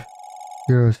move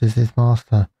Eurus is his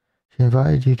master. She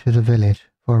invited you to the village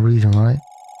for a reason, right?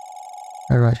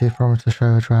 Oh right, she promised to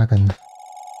show her dragons.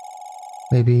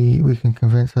 Maybe we can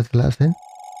convince her to let us in?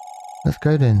 Let's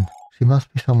go then. She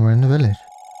must be somewhere in the village.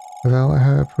 Without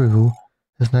her approval,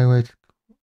 there's no way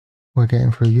we're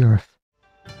getting through Eurus.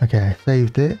 Okay, I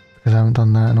saved it because I haven't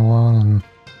done that in a while and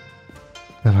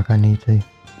I feel like I need to.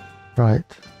 Right.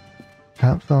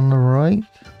 Perhaps on the right?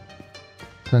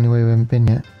 It's the only way we haven't been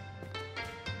yet.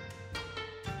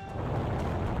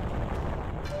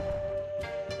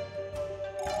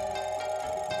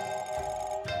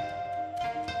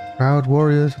 Proud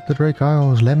warriors of the Drake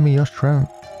Isles, lend me your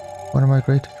strength. One of my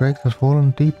greatest drakes has fallen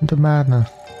deep into madness.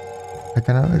 I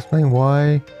cannot explain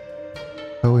why,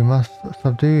 but we must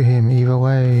subdue him either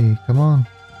way. Come on.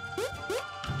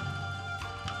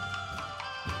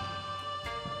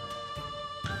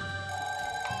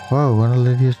 Whoa, one of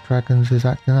Lydia's dragons is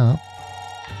acting up.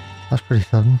 That's pretty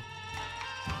sudden.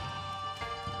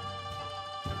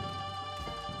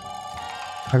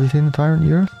 Have you seen the tyrant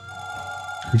Eurus?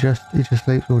 He just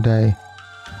sleeps all day.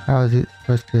 How is it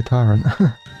supposed to be a tyrant?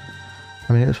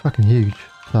 I mean, it was fucking huge,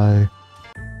 so...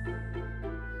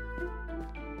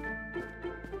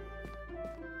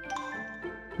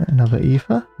 Another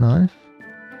ether, nice.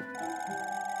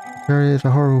 Australia is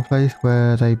a horrible place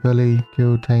where they bully,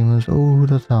 kill tamers all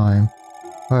the time.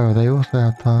 However, they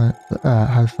also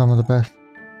have some of the best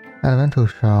elemental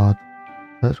shards,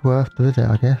 so it's worth the visit,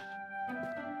 I guess.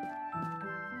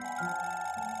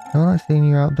 Haven't I seen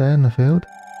you out there in the field?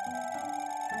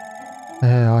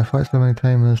 Yeah, I fight so many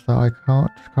tamers that I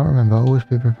can't remember. Always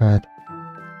be prepared.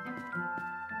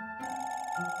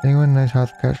 Anyone knows how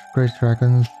to catch great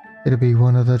dragons, it'll be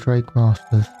one of the Drake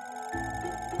Masters.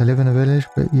 They live in a village,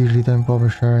 but usually don't bother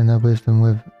sharing their wisdom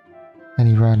with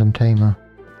any random tamer.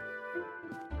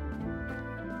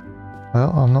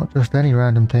 Well, I'm not just any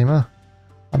random tamer.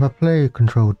 I'm a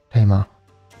player-controlled tamer.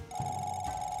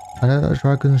 I know that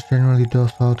dragons generally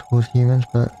docile towards humans,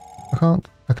 but I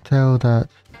can tell that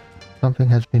something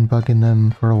has been bugging them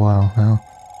for a while now.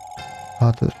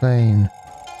 Hard to explain.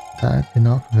 That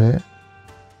enough of it.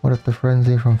 What if the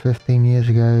frenzy from 15 years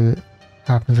ago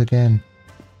happens again?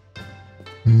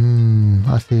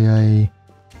 I see a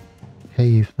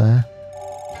cave there.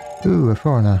 Ooh, a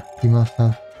foreigner. You must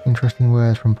have interesting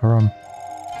words from Param.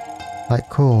 Like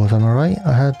cores, am I right?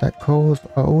 I heard that cores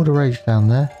are all the rage down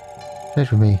there. Trade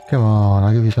with me. Come on,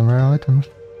 I'll give you some rare items.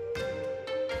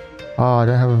 Oh, I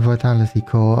don't have a vitality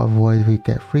core, otherwise we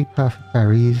get 3 perfect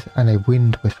berries and a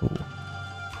wind whistle.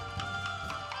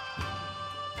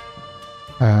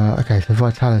 Okay, so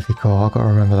vitality core, I've got to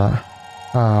remember that.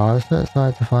 Oh, I was so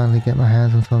excited to finally get my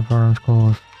hands on some of Param's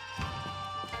cores.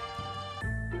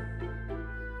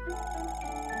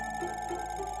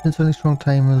 Since only strong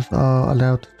tamers are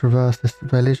allowed to traverse this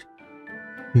village,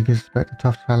 you can expect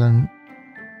tough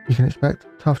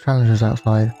challenges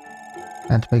outside.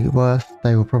 And to make it worse,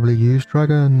 they will probably use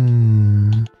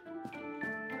dragon.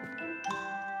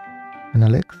 An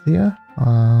elixir?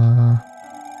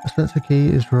 A Spencer key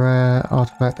is a rare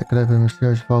artifact that could open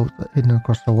mysterious vaults hidden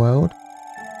across the world.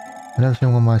 I've never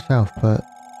seen one myself, but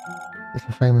it's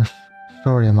a famous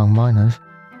story among miners.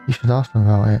 You should ask them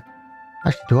about it.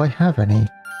 Actually, do I have any?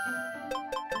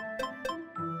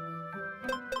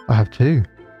 I have 2.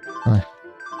 Nice.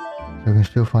 So we can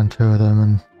still find 2 of them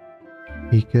and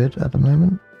be good at the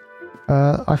moment.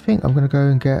 I think I'm going to go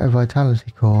and get a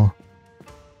vitality core.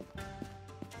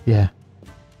 Yeah.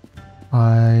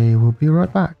 I will be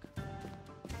right back.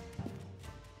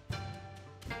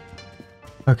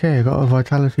 Okay, I got a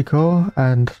vitality core,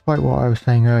 and despite what I was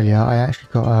saying earlier, I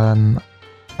actually got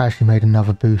actually made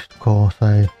another boost core,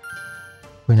 so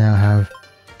we now have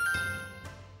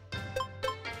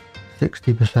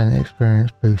 60%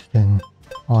 experience boosting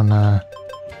on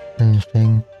Moon's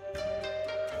thing.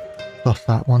 Lost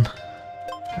that one.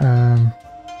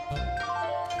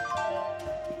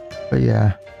 But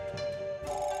yeah.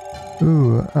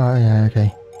 Ooh, yeah,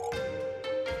 okay.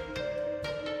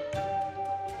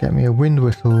 Get me a wind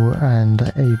whistle and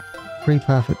a 3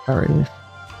 perfect berries.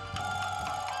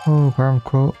 Oh,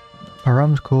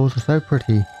 Param's calls are so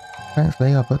pretty. Thanks,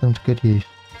 Lee, I put them to good use.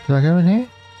 Did I go in here?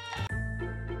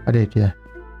 I did, yeah.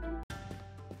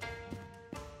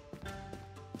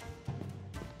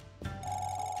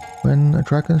 When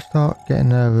dragons start getting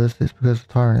nervous, it's because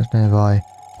the tyrant is nearby.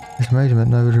 It's amazing that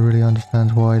nobody really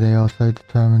understands why they are so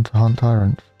determined to hunt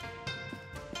tyrants.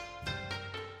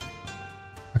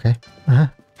 Okay.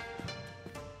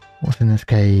 What's in this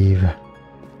cave?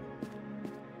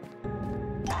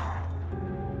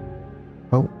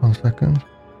 Oh, 1 second.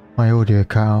 My audio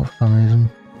cut out for some reason.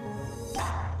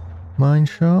 Mine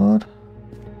shard?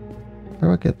 How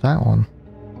do I get that one?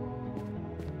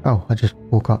 Oh, I just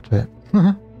walk up to it.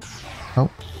 Oh,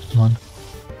 come on.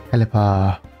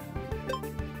 Helipar.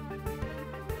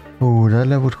 Oh, they're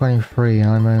level 23 and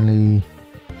I'm only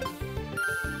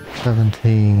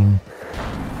 17.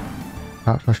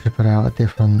 Perhaps I should put out a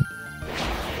different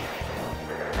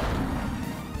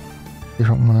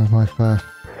one as my first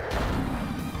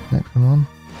Nexomon.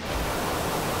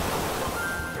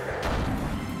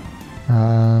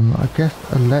 I guess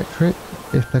electric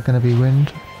if they're going to be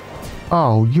wind.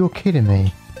 Oh, you're kidding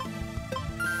me.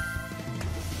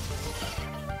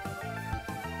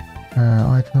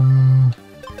 Items.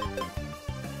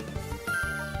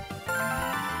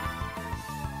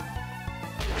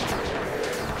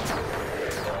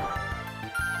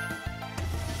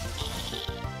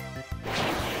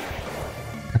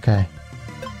 Okay.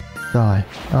 Die.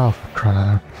 Oh, for crying out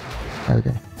loud. There we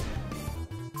go.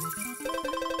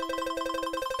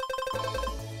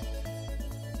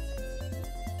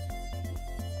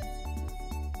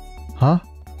 Huh?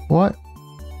 What?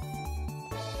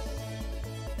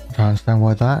 I don't understand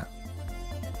why that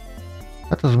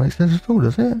doesn't make sense at all,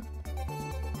 does it?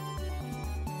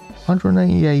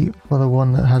 188 for the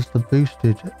one that has the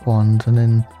boosted ones, and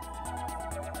then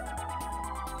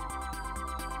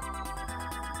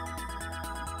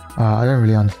I don't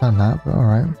really understand that, but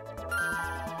alright.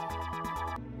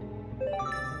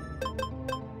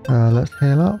 Let's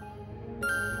heal up.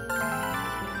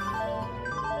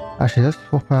 Actually, let's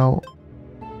swap out.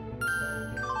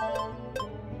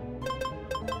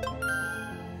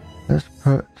 Let's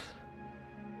put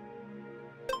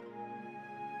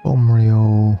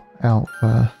Omriel out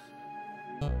first.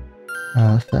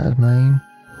 Set as main.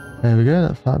 There we go,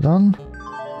 that's that done.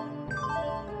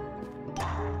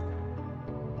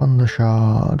 On the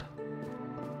shard.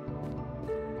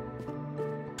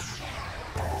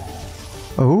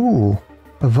 Oh,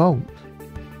 a vault.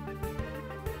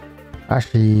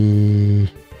 Actually,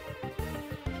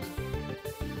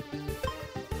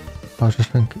 I was just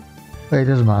thinking. Wait, it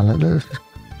doesn't matter.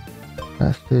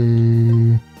 Let's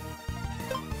do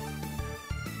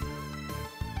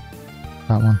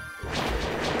that one.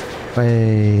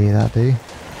 Wait, that do.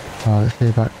 Oh, let's see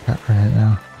about capturing it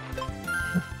now.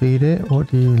 Let's feed it. What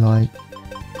do you like?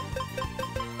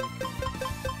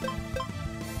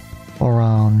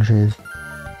 Oranges.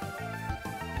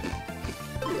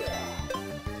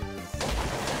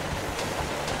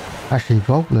 Actually,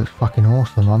 Volt looks fucking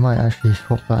awesome. I might actually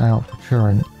swap that out for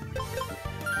Turret.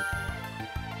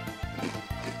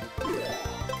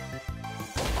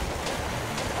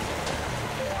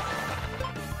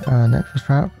 Nexus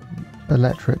trap.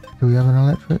 Electric. Do we have an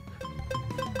electric?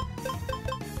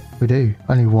 We do.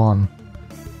 Only one.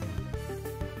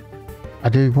 I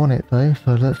do want it though,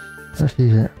 so let's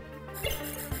use it.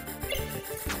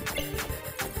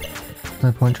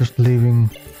 No point just leaving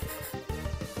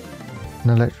an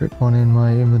electric one in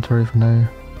my inventory for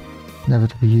never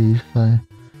to be used, so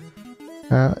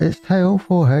its tail,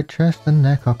 forehead, chest and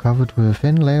neck are covered with a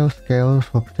thin layer of scales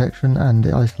for protection and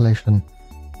isolation.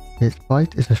 Its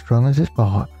bite is as strong as its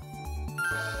bark.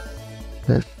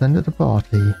 Let's send it to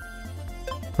party.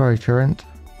 Sorry, Turret,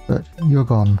 but you're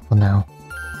gone for now.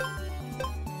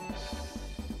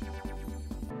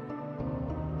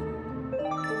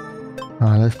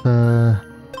 Alright, let's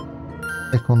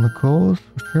click on the cause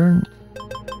for Turret.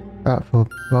 That for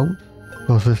Volt. Of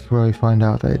course, this is where we find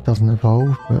out that it doesn't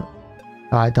evolve, but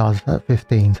it does at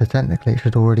 15, so technically it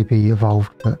should already be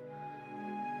evolved, but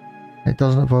it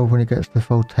doesn't evolve when it gets to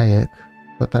Voltaic,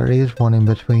 but there is one in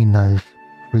between those,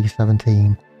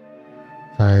 317.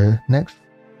 So next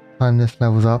time this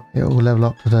levels up, it will level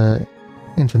up to the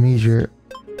intermediate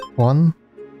one.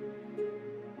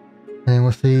 And then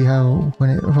we'll see how when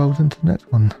it evolves into the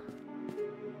next one.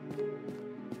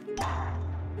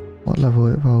 What level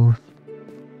it evolves.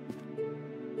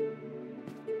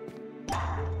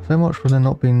 So much for there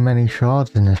not being many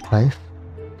shards in this place.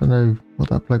 Don't know what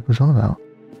that bloke was on about.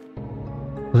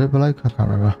 Was it below? I can't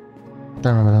remember.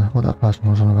 Don't remember what that person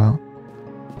was on about.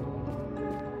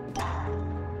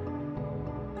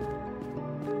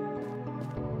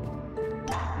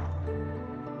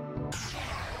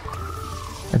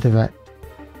 A direct.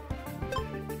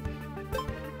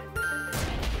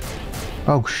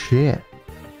 Oh shit.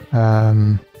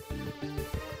 I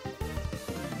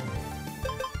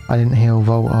didn't heal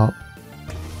Volt up.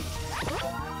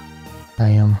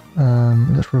 Damn.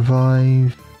 Let's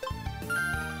revive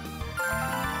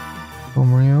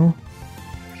Bomberil.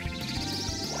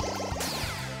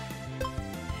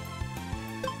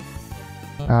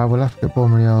 We'll have to get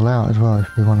Bomberil out as well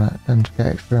if we want them to get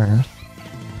experience.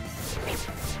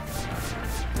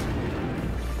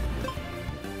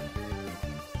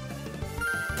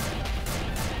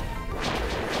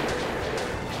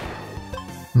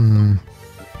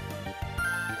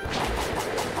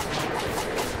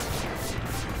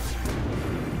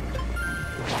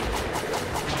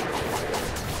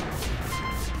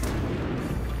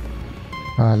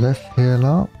 Alright, let's heal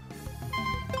up.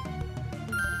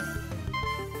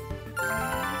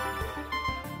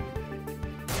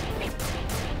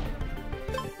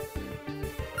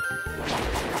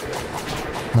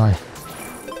 Nice.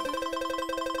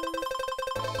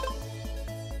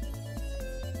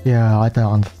 Yeah, I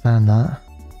don't understand that.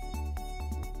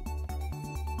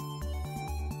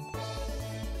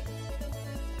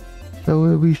 So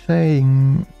we'll be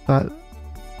saying that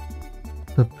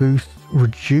the boosts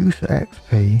reduce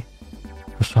XP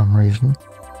for some reason.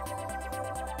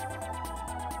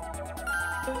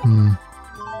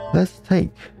 Let's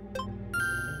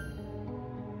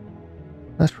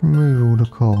remove all the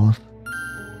cores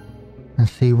and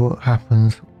see what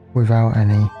happens without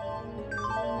any.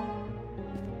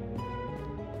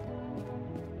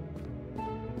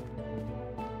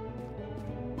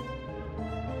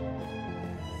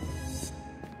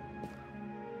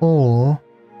 Or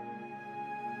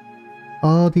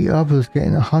are the others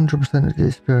getting 100% of the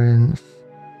experience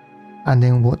and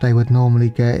then what they would normally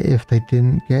get if they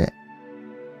didn't do it?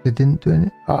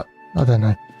 I don't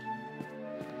know.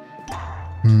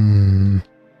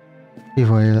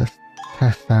 Either way, let's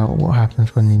test out what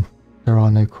happens when there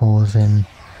are no cores in.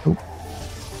 Oh,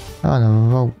 another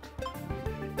Volt.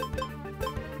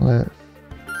 Let's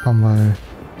combo.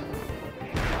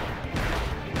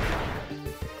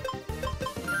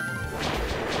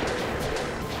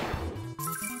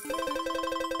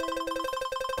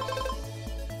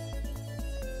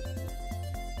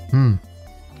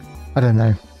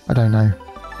 I don't know.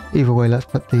 Either way, let's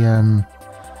put the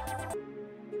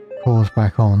cores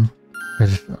back on,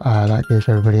 because that gives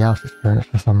everybody else experience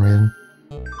for some reason.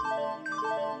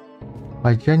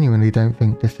 I genuinely don't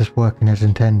think this is working as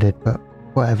intended, but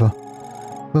whatever.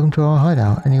 Welcome to our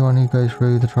hideout. Anyone who goes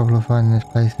through the trouble of finding this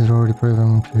place has already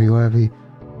proven to be worthy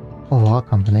of our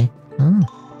company.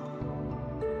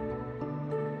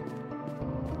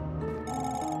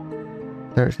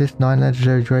 There exist 9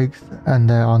 legendary drakes, and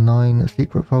there are 9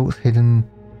 secret vaults hidden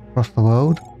across the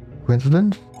world.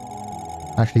 Coincidence?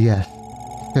 Actually, yes.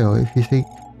 Still, if you seek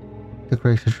the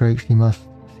greater drakes, you must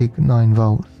seek 9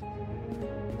 vaults.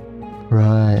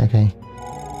 Right, okay.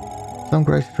 Some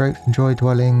greater drakes enjoy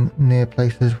dwelling near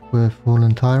places with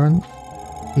fallen tyrants.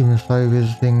 Even so,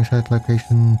 visiting said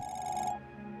location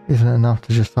isn't enough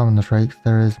to just summon the drakes.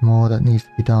 There is more that needs to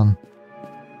be done.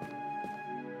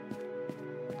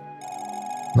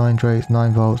 9 drakes,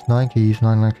 9 vaults, 9 keys,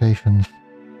 9 locations.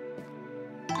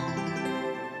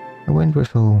 A wind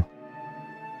whistle.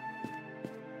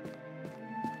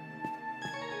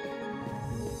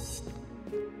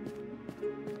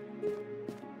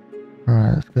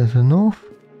 Alright, let's go to the north.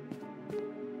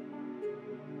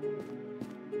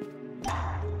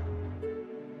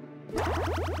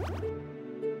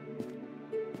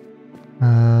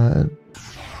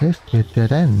 This is a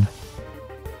dead end.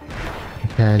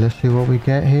 Okay, let's see what we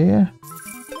get here.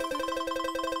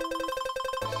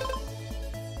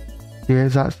 The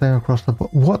exact same across the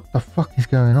board. What the fuck is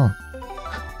going on?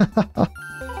 I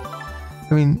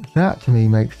mean, that to me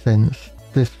makes sense.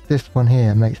 This one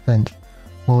here makes sense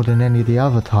more than any of the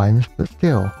other times, but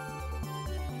still.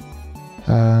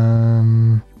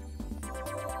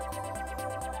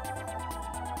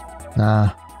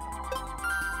 Nah.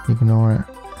 Ignore it.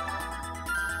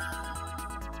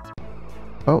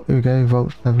 Oh, here we go,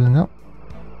 Volt's leveling up.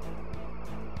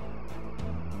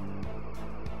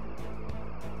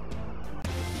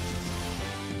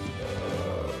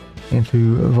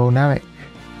 into Volnamic.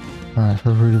 Alright,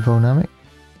 so really Volnamic.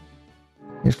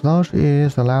 Its large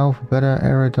ears allow for better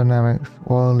aerodynamics,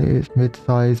 while its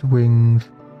mid-sized wings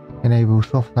enable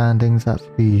soft landings at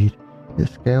speed.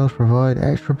 Its scales provide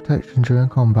extra protection during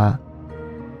combat.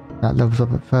 That levels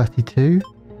up at 32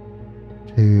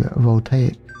 to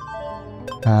Voltaic.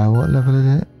 What level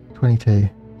is it? 22.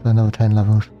 So another 10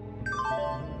 levels.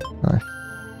 Nice.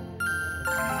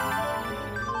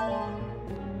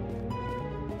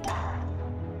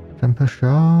 Tempest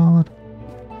Shard.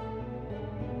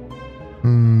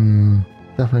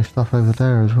 Definitely stuff over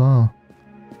there as well.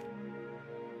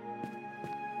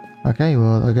 Okay,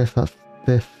 well I guess that's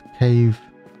this cave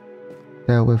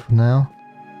dealt with for now.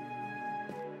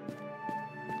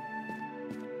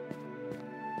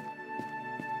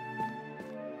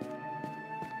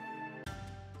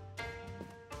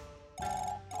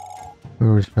 With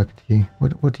respect to you,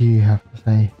 what do you have to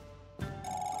say?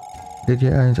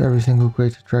 DD owns every single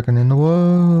greatest dragon in the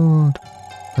world.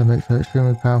 That makes her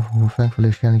extremely powerful.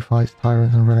 Thankfully, she only fights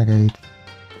tyrants and renegades.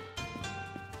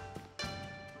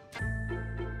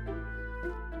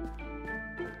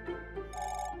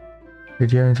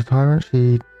 DD owns a tyrant,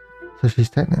 so she's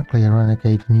technically a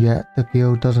renegade, and yet the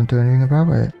guild doesn't do anything about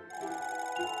it.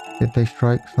 Did they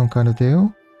strike some kind of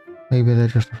deal? Maybe they're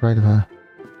just afraid of her.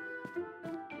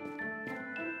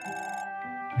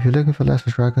 If you're looking for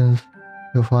lesser dragons,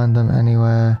 you'll find them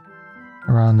anywhere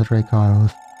around the Drake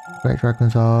Isles. Great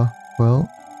dragons are, well,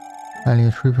 only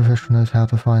a true professional knows how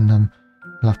to find them.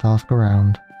 You'll have to ask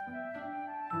around.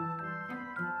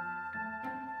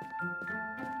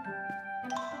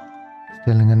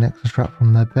 Stealing a Nexus trap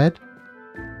from their bed.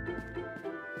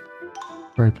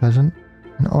 Very pleasant.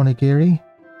 An onigiri.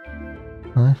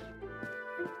 Nice.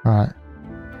 Right.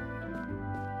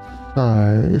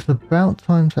 So, it's about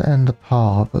time to end the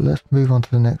part, but let's move on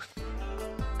to the next.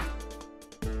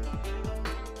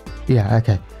 Yeah,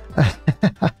 okay.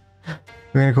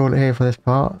 We're going to call it here for this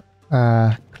part.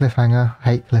 Cliffhanger.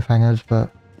 Hate cliffhangers,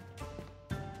 but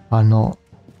I'm not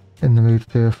in the mood to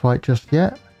do a fight just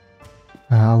yet.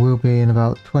 I will be in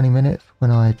about 20 minutes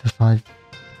when I decide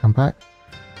to come back.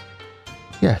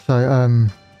 Yeah, so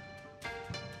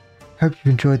hope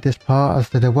you've enjoyed this part. As I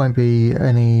said, there won't be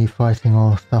any fighting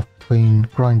or stuff between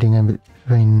grinding and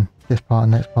between this part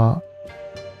and next part.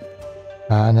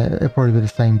 And it'll probably be the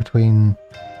same between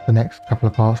the next couple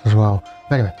of parts as well.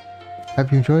 But anyway,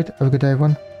 hope you enjoyed. Have a good day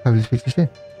everyone. Hopefully speak to you soon.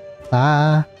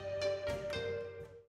 Bye.